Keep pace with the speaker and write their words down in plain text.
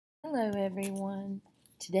Hello everyone.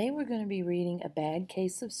 Today we're going to be reading A Bad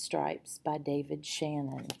Case of Stripes by David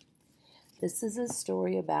Shannon. This is a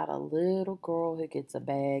story about a little girl who gets a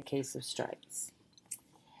bad case of stripes.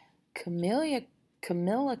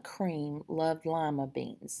 Camilla Cream loved lima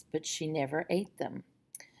beans, but she never ate them.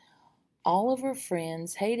 All of her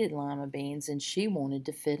friends hated lima beans and she wanted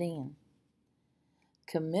to fit in.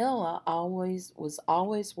 Camilla was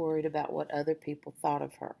always worried about what other people thought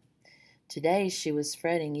of her. Today she was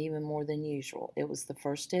fretting even more than usual. It was the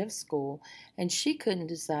first day of school, and she couldn't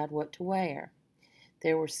decide what to wear.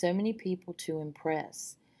 There were so many people to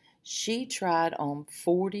impress. She tried on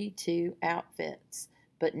 42 outfits,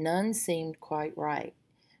 but none seemed quite right.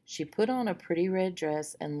 She put on a pretty red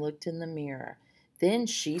dress and looked in the mirror. Then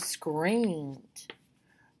she screamed.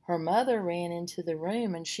 Her mother ran into the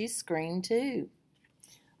room, and she screamed too.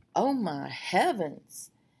 "Oh, my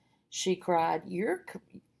heavens!" she cried. "You're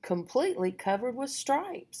completely covered with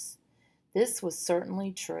stripes." This was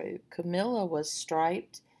certainly true. Camilla was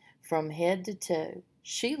striped from head to toe.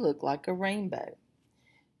 She looked like a rainbow.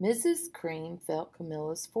 Mrs. Cream felt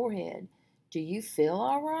Camilla's forehead. "Do you feel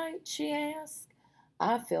all right?" she asked.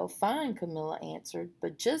 "I feel fine," Camilla answered,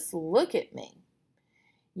 "but just look at me."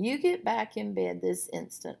 "You get back in bed this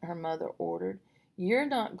instant," her mother ordered. "You're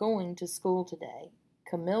not going to school today."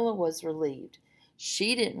 Camilla was relieved.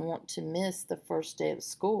 She didn't want to miss the first day of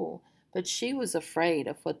school, but she was afraid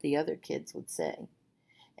of what the other kids would say.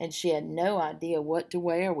 And she had no idea what to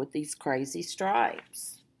wear with these crazy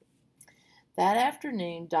stripes. That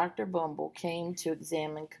afternoon, Dr. Bumble came to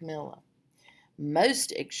examine Camilla.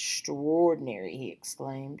 "Most extraordinary," he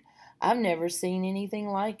exclaimed. "I've never seen anything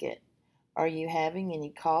like it. Are you having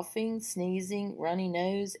any coughing, sneezing, runny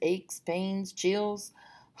nose, aches, pains, chills,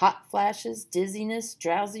 hot flashes, dizziness,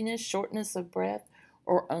 drowsiness, shortness of breath,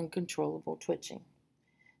 or uncontrollable twitching?"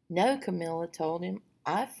 "No," Camilla told him.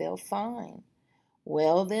 "I feel fine."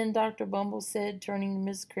 "Well, then," Dr. Bumble said, turning to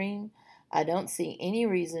Miss Cream, "I don't see any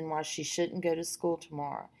reason why she shouldn't go to school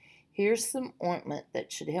tomorrow. Here's some ointment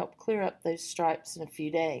that should help clear up those stripes in a few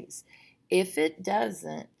days. If it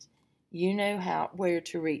doesn't, you know where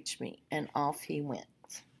to reach me." And off he went.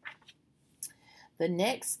 The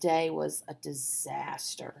next day was a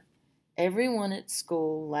disaster. Everyone at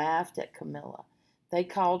school laughed at Camilla. They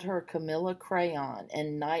called her Camilla Crayon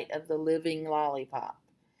and Night of the Living Lollipop.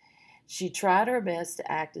 She tried her best to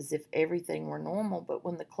act as if everything were normal, but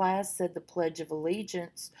when the class said the Pledge of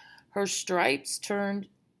Allegiance, her stripes turned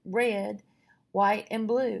red, white, and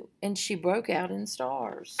blue, and she broke out in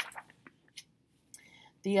stars.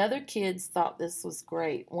 The other kids thought this was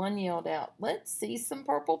great. One yelled out, "Let's see some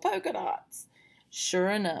purple polka dots." Sure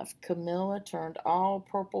enough, Camilla turned all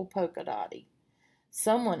purple polka dotty.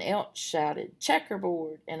 Someone else shouted,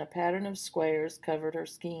 "Checkerboard," and a pattern of squares covered her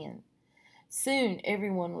skin. Soon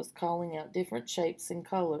everyone was calling out different shapes and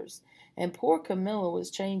colors, and poor Camilla was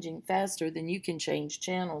changing faster than you can change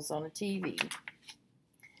channels on a TV.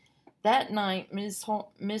 That night,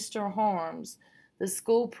 Mr. Harms, the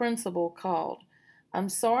school principal, called. "I'm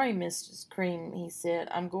sorry, Mrs. Cream," he said.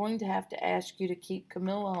 "I'm going to have to ask you to keep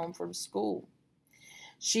Camilla home from school.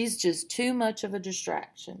 She's just too much of a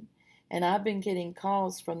distraction. And I've been getting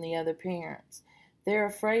calls from the other parents. They're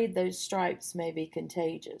afraid those stripes may be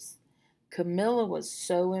contagious." Camilla was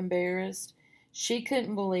so embarrassed. She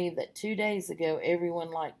couldn't believe that 2 days ago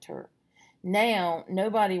everyone liked her. Now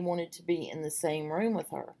nobody wanted to be in the same room with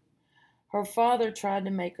her. Her father tried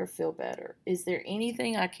to make her feel better. "Is there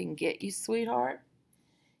anything I can get you, sweetheart?"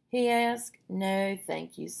 he asked. "No,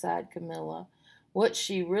 thank you," sighed Camilla. What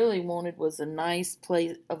she really wanted was a nice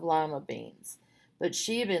plate of lima beans. But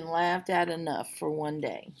she had been laughed at enough for one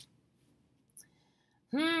day.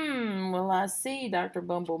 Well, I see," Dr.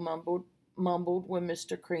 Bumble mumbled when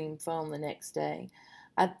Mr. Cream phoned the next day.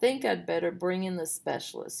 "I think I'd better bring in the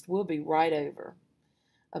specialist. We'll be right over."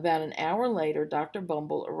 About an hour later, Dr.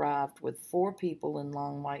 Bumble arrived with 4 people in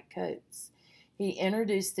long white coats. He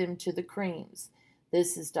introduced them to the Creams.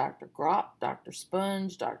 "This is Dr. Grop, Dr.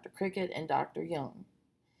 Sponge, Dr. Cricket, and Dr. Young."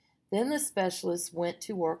 Then the specialist went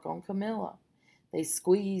to work on Camilla. They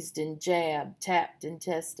squeezed and jabbed, tapped and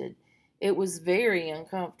tested. It was very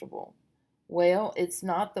uncomfortable. "Well, it's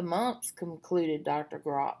not the mumps," concluded Dr.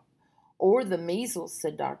 Grop. "Or the measles,"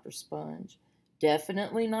 said Dr. Sponge.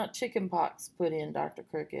 "Definitely not chicken pox," put in Dr.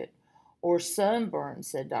 Cricket. "Or sunburn,"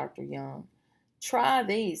 said Dr. Young. "Try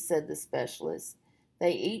these," said the specialist.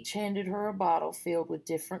 They each handed her a bottle filled with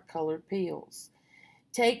different colored pills.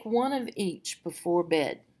 "Take one of each before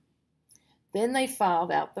bed." Then they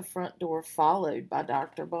filed out the front door, followed by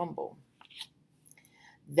Dr. Bumble.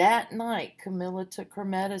 That night, Camilla took her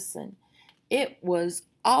medicine. It was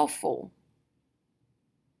awful.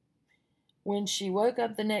 When she woke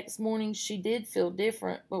up the next morning, she did feel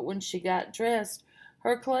different, but when she got dressed,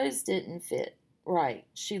 her clothes didn't fit right.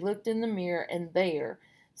 She looked in the mirror, and there,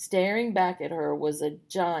 staring back at her, was a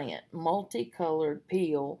giant, multicolored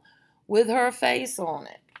peel with her face on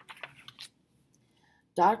it.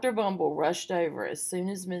 Dr. Bumble rushed over as soon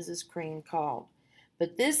as Mrs. Cream called,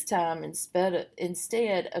 but this time,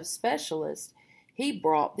 instead of specialists, he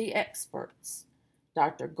brought the experts.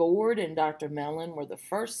 Dr. Gord and Dr. Mellon were the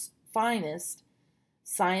finest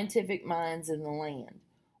scientific minds in the land.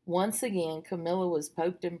 Once again, Camilla was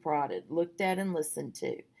poked and prodded, looked at and listened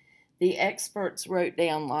to. The experts wrote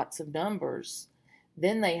down lots of numbers.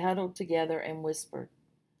 Then they huddled together and whispered.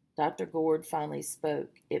 Dr. Gord finally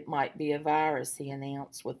spoke. It might be a virus, he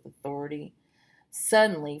announced with authority.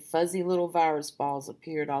 Suddenly, fuzzy little virus balls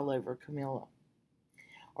appeared all over Camilla.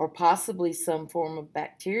 Or possibly some form of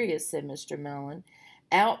bacteria, said Mr. Mellon.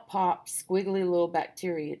 Out popped squiggly little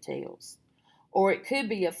bacteria tails. Or it could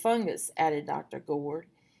be a fungus, added Dr. Gord.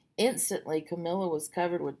 Instantly, Camilla was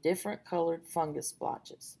covered with different colored fungus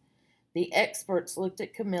blotches. The experts looked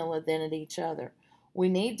at Camilla, then at each other. We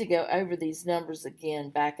need to go over these numbers again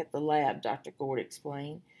back at the lab, Dr. Gord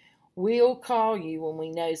explained. We'll call you when we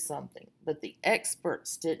know something. But the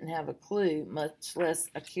experts didn't have a clue, much less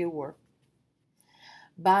a cure.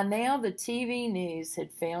 By now, the TV news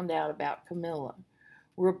had found out about Camilla.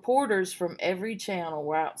 Reporters from every channel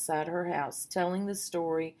were outside her house telling the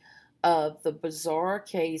story of the bizarre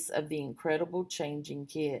case of the incredible changing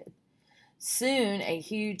kid. Soon, a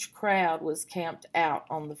huge crowd was camped out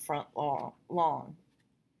on the front lawn.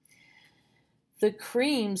 The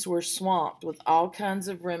Creams were swamped with all kinds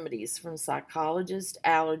of remedies from psychologists,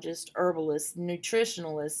 allergists, herbalists,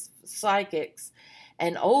 nutritionalists, psychics,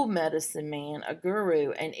 an old medicine man, a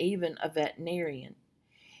guru, and even a veterinarian.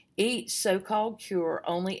 Each so-called cure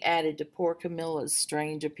only added to poor Camilla's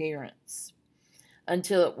strange appearance,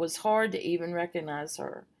 until it was hard to even recognize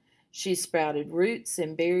her. She sprouted roots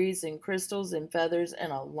and berries and crystals and feathers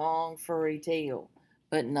and a long furry tail,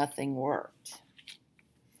 but nothing worked.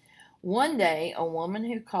 One day, a woman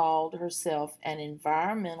who called herself an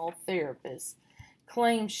environmental therapist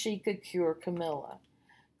claimed she could cure Camilla.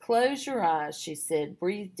 Close your eyes, she said,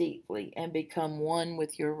 breathe deeply, and become one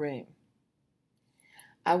with your room.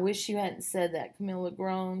 I wish you hadn't said that, Camilla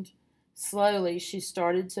groaned. Slowly, she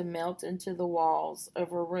started to melt into the walls of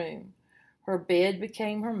her room. Her bed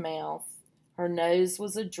became her mouth, her nose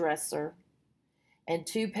was a dresser, and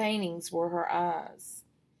two paintings were her eyes.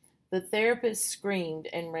 The therapist screamed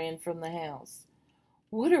and ran from the house.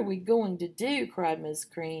 What are we going to do? Cried Miss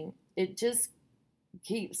Cream. It just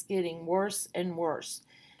keeps getting worse and worse.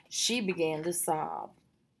 She began to sob.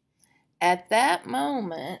 At that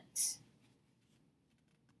moment,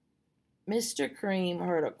 Mr. Cream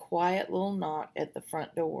heard a quiet little knock at the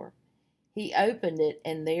front door. He opened it,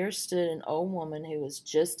 and there stood an old woman who was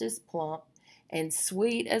just as plump and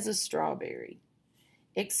sweet as a strawberry.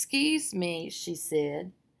 Excuse me, she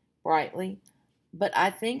said brightly, but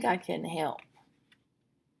I think I can help.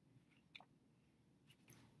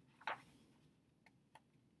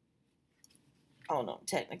 Oh no,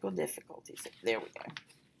 technical difficulties. There we go.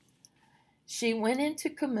 She went into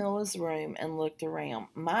Camilla's room and looked around.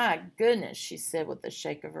 My goodness, she said with a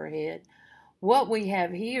shake of her head. What we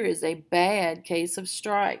have here is a bad case of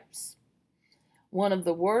stripes. One of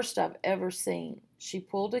the worst I've ever seen. She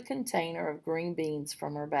pulled a container of green beans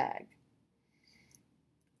from her bag.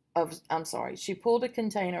 She pulled a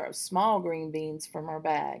container of small green beans from her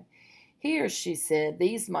bag. Here, she said,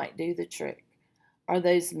 these might do the trick. Are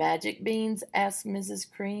those magic beans? Asked Mrs.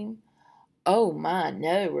 Cream. Oh, my,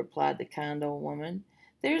 no, replied the kind old woman.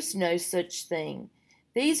 There's no such thing.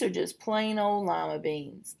 These are just plain old lima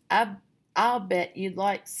beans. I'll bet you'd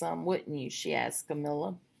like some, wouldn't you? She asked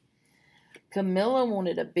Camilla. Camilla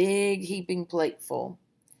wanted a big heaping plateful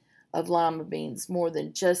of lima beans more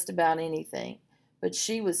than just about anything, but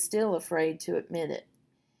she was still afraid to admit it.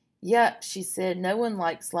 Yuck, she said, no one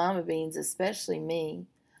likes lima beans, especially me.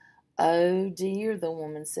 Oh, dear, the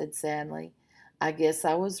woman said sadly. I guess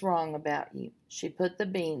I was wrong about you. She put the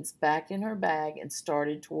beans back in her bag and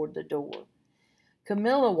started toward the door.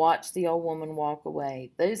 Camilla watched the old woman walk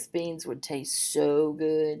away. Those beans would taste so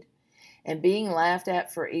good, and being laughed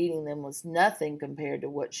at for eating them was nothing compared to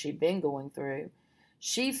what she'd been going through.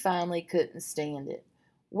 She finally couldn't stand it.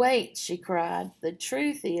 Wait, she cried. The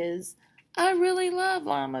truth is, I really love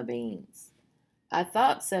lima beans. I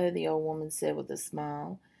thought so, the old woman said with a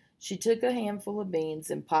smile. She took a handful of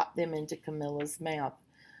beans and popped them into Camilla's mouth.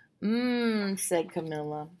 Mmm, said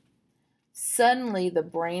Camilla. Suddenly, the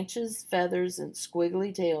branches, feathers, and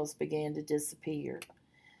squiggly tails began to disappear.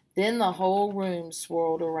 Then the whole room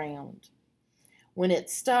swirled around. When it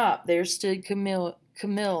stopped, there stood Camilla.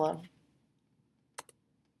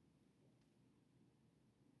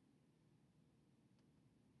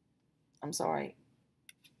 I'm sorry.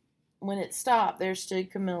 When it stopped, there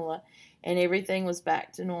stood Camilla, and everything was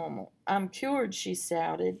back to normal. I'm cured, she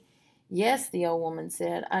shouted. Yes, the old woman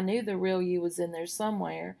said. I knew the real you was in there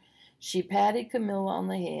somewhere. She patted Camilla on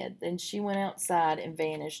the head. Then she went outside and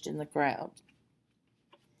vanished in the crowd.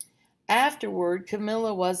 Afterward,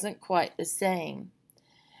 Camilla wasn't quite the same.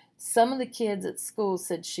 Some of the kids at school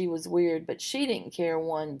said she was weird, but she didn't care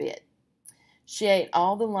one bit. She ate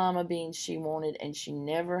all the lima beans she wanted, and she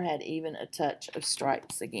never had even a touch of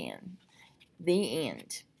stripes again. The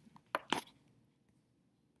end.